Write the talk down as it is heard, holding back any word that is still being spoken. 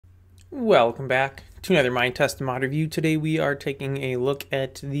Welcome back to another Minetest mod review. Today we are taking a look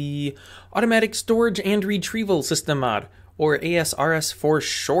at the Automatic Storage and Retrieval System mod, or A.S.R.S for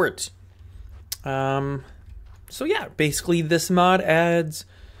short. So yeah, basically this mod adds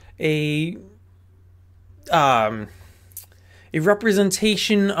a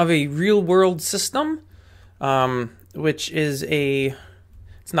representation of a real-world system, which is it's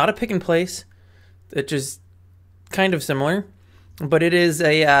not a pick and place. It's just kind of similar. But it is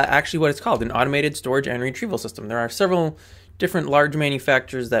actually what it's called, an automated storage and retrieval system. There are several different large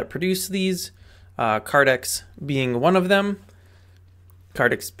manufacturers that produce these, Cardex being one of them.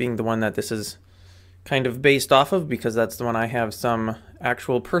 Cardex being the one that this is kind of based off of, because that's the one I have some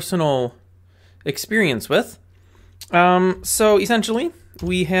actual personal experience with. So essentially,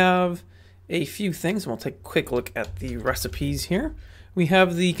 we have a few things, and we'll take a quick look at the recipes here. We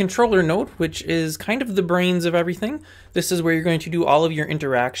have the controller node, which is kind of the brains of everything. This is where you're going to do all of your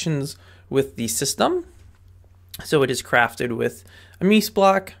interactions with the system. So it is crafted with a Mies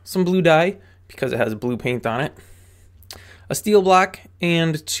block, some blue dye, because it has blue paint on it, a steel block,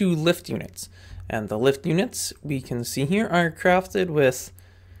 and 2 lift units. And the lift units, we can see here, are crafted with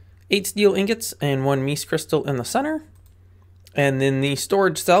 8 steel ingots and 1 Mies crystal in the center. And then the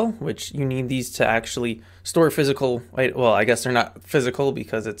storage cell, which you need these to actually store physical, well, I guess they're not physical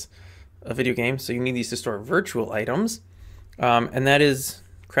because it's a video game, so you need these to store virtual items. And that is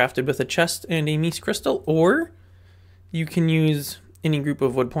crafted with a chest and a Mies crystal, or you can use any group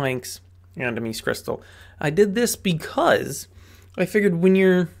of wood planks and a Mies crystal. I did this because I figured when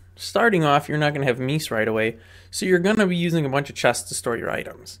you're starting off, you're not going to have Mies right away, so you're going to be using a bunch of chests to store your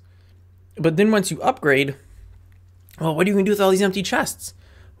items. But then once you upgrade, well, what are you going to do with all these empty chests?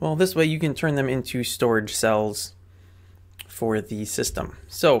 Well, this way you can turn them into storage cells for the system.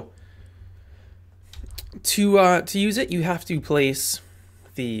 So, to use it, you have to place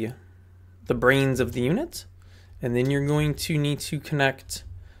the brains of the unit, and then you're going to need to connect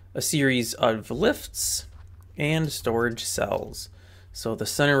a series of lifts and storage cells. So the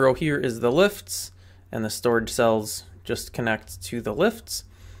center row here is the lifts, and the storage cells just connect to the lifts.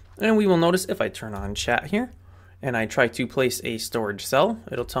 And we will notice if I turn on chat here, and I try to place a storage cell,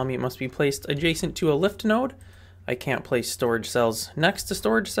 it'll tell me it must be placed adjacent to a lift node. I can't place storage cells next to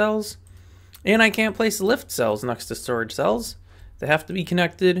storage cells, and I can't place lift cells next to storage cells. They have to be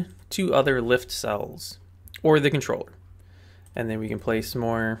connected to other lift cells, or the controller. And then we can place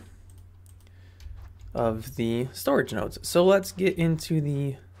more of the storage nodes. So let's get into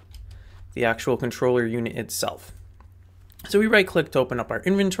the actual controller unit itself. So we right click to open up our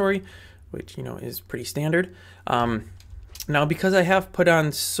inventory, which, you know, is pretty standard. Now, because I have put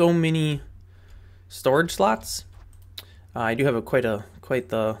on so many storage slots, I do have quite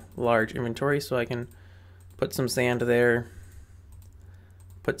the large inventory, so I can put some sand there,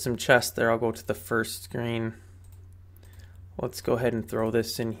 put some chests there. I'll go to the first screen. Let's go ahead and throw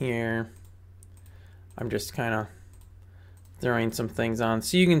this in here. I'm just kind of throwing some things on,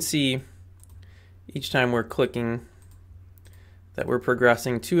 so you can see each time we're clicking that we're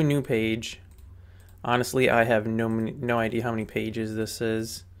progressing to a new page. Honestly, I have no idea how many pages this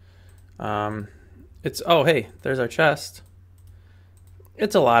is. Oh hey, there's our chest.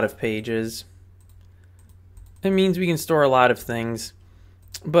 It's a lot of pages. It means we can store a lot of things,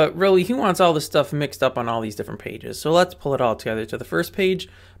 but really, who wants all this stuff mixed up on all these different pages? So let's pull it all together to the first page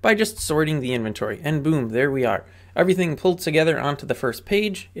by just sorting the inventory, and boom, there we are. Everything pulled together onto the first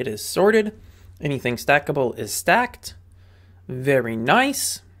page. It is sorted. Anything stackable is stacked. Very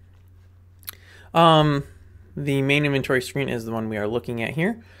nice. The main inventory screen is the one we are looking at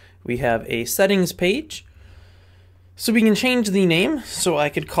here. We have a settings page, so we can change the name. So I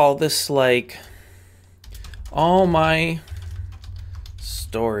could call this like all my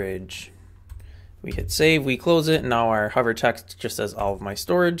storage. We hit save, we close it, and now our hover text just says all of my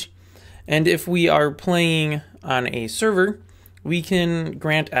storage. And if we are playing on a server, we can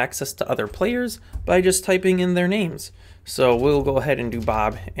grant access to other players by just typing in their names. So we'll go ahead and do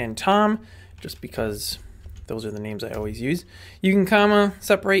Bob and Tom, just because those are the names I always use. You can comma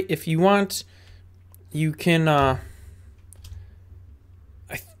separate if you want. You can, I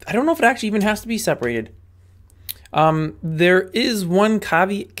don't know if it actually even has to be separated. There is one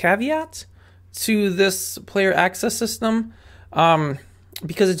caveat to this player access system,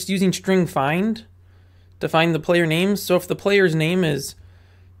 because it's using string find to find the player names. So if the player's name is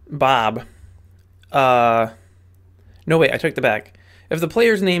Bob, no wait, I took the back. If the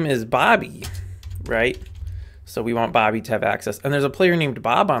player's name is Bobby, right? So we want Bobby to have access, and there's a player named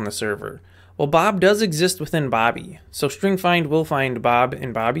Bob on the server. Well, Bob does exist within Bobby. So string find will find Bob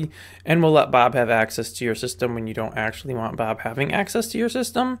in Bobby, and will let Bob have access to your system when you don't actually want Bob having access to your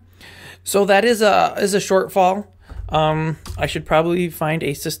system. So that is a shortfall. I should probably find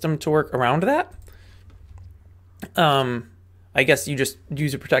a system to work around that. I guess you just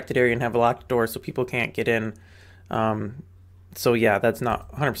use a protected area and have a locked door so people can't get in. So yeah, that's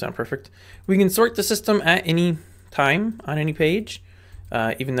not 100% perfect. We can sort the system at any time on any page,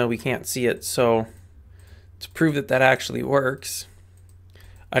 even though we can't see it. So to prove that that actually works,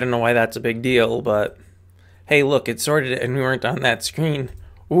 I don't know why that's a big deal, but hey, look, it sorted it and we weren't on that screen.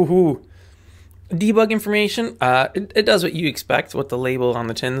 Woohoo! Debug information, it does what you expect, what the label on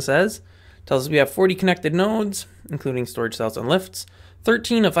the tin says. Tells us we have 40 connected nodes, including storage cells and lifts.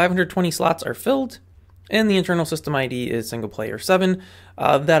 13 of 520 slots are filled, and the internal system ID is single player 7.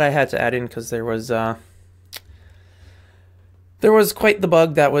 That I had to add in because there was quite the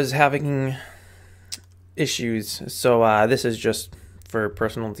bug that was having issues. So this is just for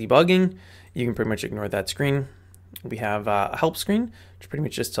personal debugging. You can pretty much ignore that screen. We have a help screen, which pretty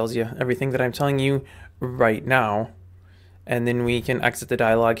much just tells you everything that I'm telling you right now. And then we can exit the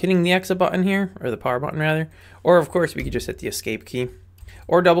dialog hitting the exit button here, or the power button rather. Or of course we could just hit the escape key.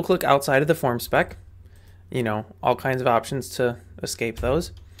 Or double click outside of the form spec. You know, all kinds of options to escape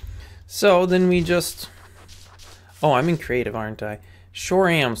those. So then we just... Oh, I'm in creative, aren't I? Sure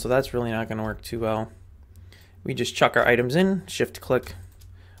am, so that's really not going to work too well. We just chuck our items in. Shift click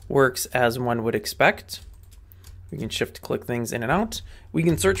works as one would expect. We can shift click things in and out. We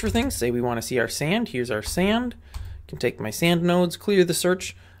can search for things. Say we want to see our sand. Here's our sand. I can take my sand nodes, clear the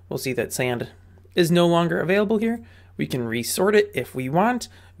search. We'll see that sand is no longer available here. We can resort it if we want.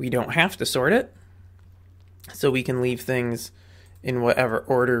 We don't have to sort it. So we can leave things in whatever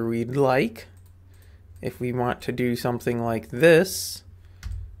order we'd like. If we want to do something like this,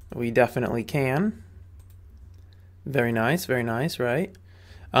 we definitely can. Very nice, right?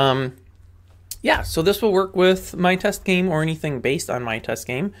 Yeah, so this will work with Minetest game or anything based on Minetest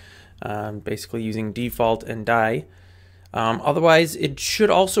game, basically using default and die. Otherwise, it should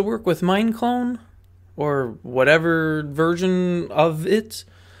also work with MineClone or whatever version of it.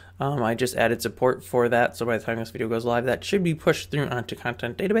 I just added support for that, so by the time this video goes live, that should be pushed through onto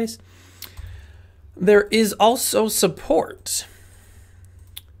Content Database. There is also support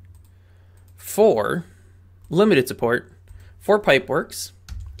for limited support for Pipeworks,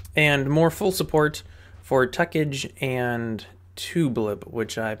 and more full support for Techage and TubeLib,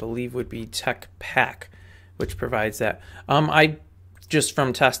 which I believe would be TechPack, which provides that. I just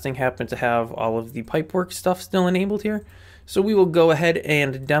from testing happen to have all of the Pipeworks stuff still enabled here, so we will go ahead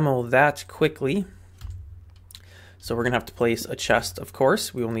and demo that quickly. So we're gonna have to place a chest, of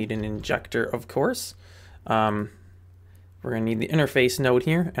course. We will need an injector, of course. We're gonna need the interface node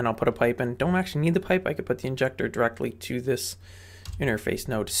here, and I'll put a pipe in. Don't actually need the pipe. I could put the injector directly to this interface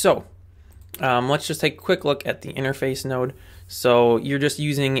node. So let's just take a quick look at the interface node. So you're just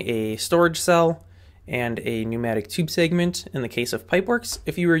using a storage cell and a pneumatic tube segment in the case of Pipeworks.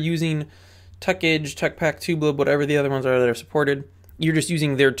 If you were using Techage, TechPack, TubeLib, whatever the other ones are that are supported, you're just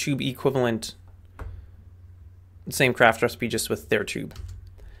using their tube equivalent, same craft recipe, just with their tube.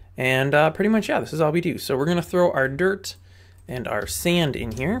 And pretty much, yeah, this is all we do. So we're gonna throw our dirt and our sand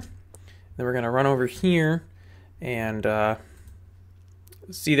in here. Then we're gonna run over here and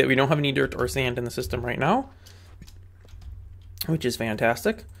see that we don't have any dirt or sand in the system right now, which is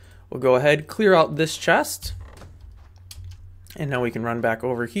fantastic. We'll go ahead, clear out this chest, and now we can run back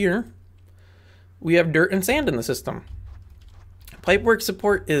over here. We have dirt and sand in the system. Pipeworks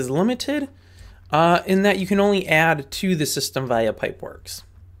support is limited in that you can only add to the system via Pipeworks.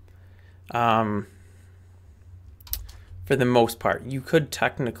 For the most part, you could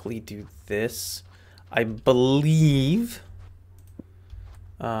technically do this, I believe.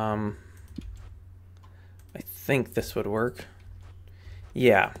 I think this would work.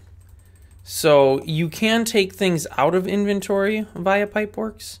 Yeah. So you can take things out of inventory via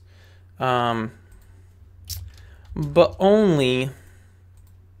Pipeworks, but only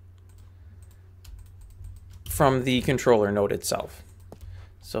from the controller node itself.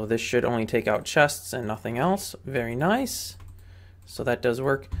 So this should only take out chests and nothing else. Very nice. So that does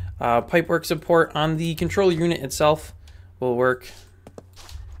work. Pipeworks support on the controller unit itself will work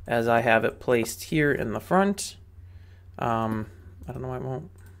as I have it placed here in the front. I don't know why it won't.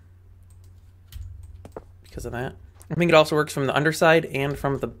 Because of that. I think it also works from the underside and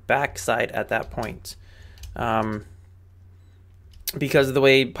from the back side at that point. Because of the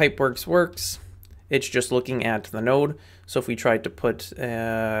way Pipeworks works, it's just looking at the node. So if we tried to put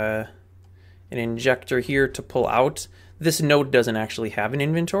an injector here to pull out, this node doesn't actually have an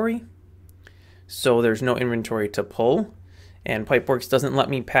inventory. so there's no inventory to pull, and Pipeworks doesn't let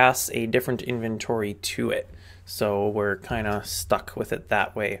me pass a different inventory to it. So we're kind of stuck with it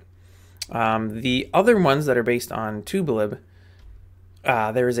that way. The other ones that are based on Tubalib,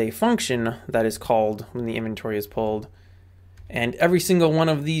 there is a function that is called when the inventory is pulled, and every single one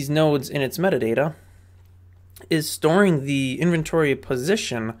of these nodes in its metadata is storing the inventory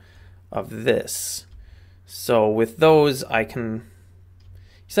position of this. So with those, I can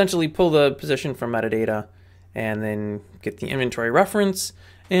essentially pull the position from metadata and then get the inventory reference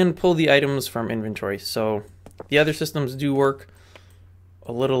and pull the items from inventory. So the other systems do work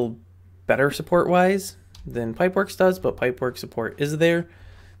a little better support-wise than Pipeworks does, but Pipeworks support is there.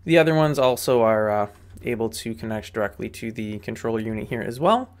 The other ones also are able to connect directly to the controller unit here as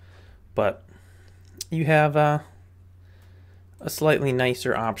well, but you have a slightly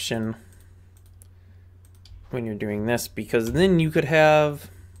nicer option when you're doing this, because then you could have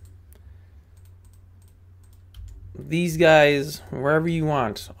these guys wherever you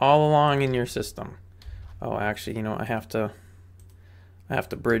want, all along in your system. Oh, actually, you know, I have to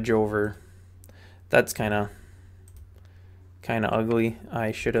bridge over. That's kind of ugly.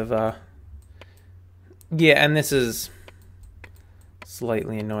 I should have yeah, and this is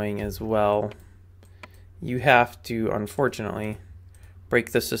slightly annoying as well. You have to, unfortunately,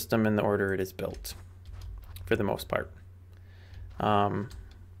 break the system in the order it is built, for the most part.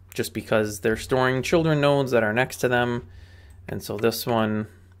 Just because they're storing children nodes that are next to them. And so this one,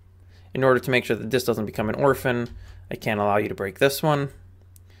 in order to make sure that this doesn't become an orphan, I can't allow you to break this one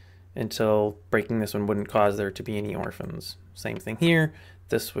until breaking this one wouldn't cause there to be any orphans. Same thing here.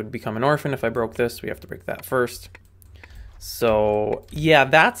 This would become an orphan if I broke this. We have to break that first. So yeah,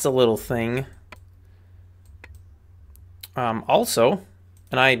 that's a little thing. Also,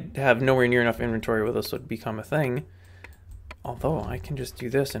 and I have nowhere near enough inventory where this would become a thing, although I can just do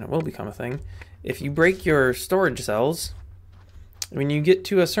this and it will become a thing. If you break your storage cells, when you get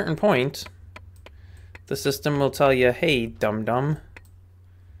to a certain point, the system will tell you, hey, dum-dum,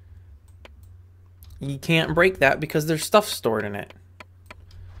 you can't break that because there's stuff stored in it.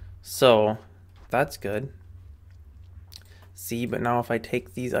 So that's good. See, but now if I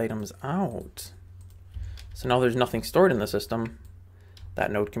take these items out, so now there's nothing stored in the system,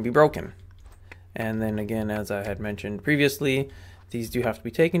 that node can be broken. And then again, as I had mentioned previously, these do have to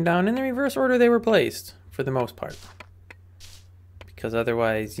be taken down in the reverse order they were placed, for the most part. Because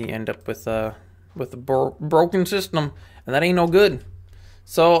otherwise you end up with a broken system, and that ain't no good.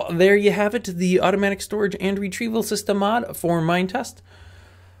 So there you have it, the automatic storage and retrieval system mod for Minetest.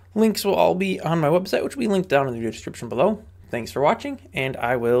 Links will all be on my website, which will be linked down in the description below. Thanks for watching, and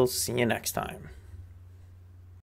I will see you next time.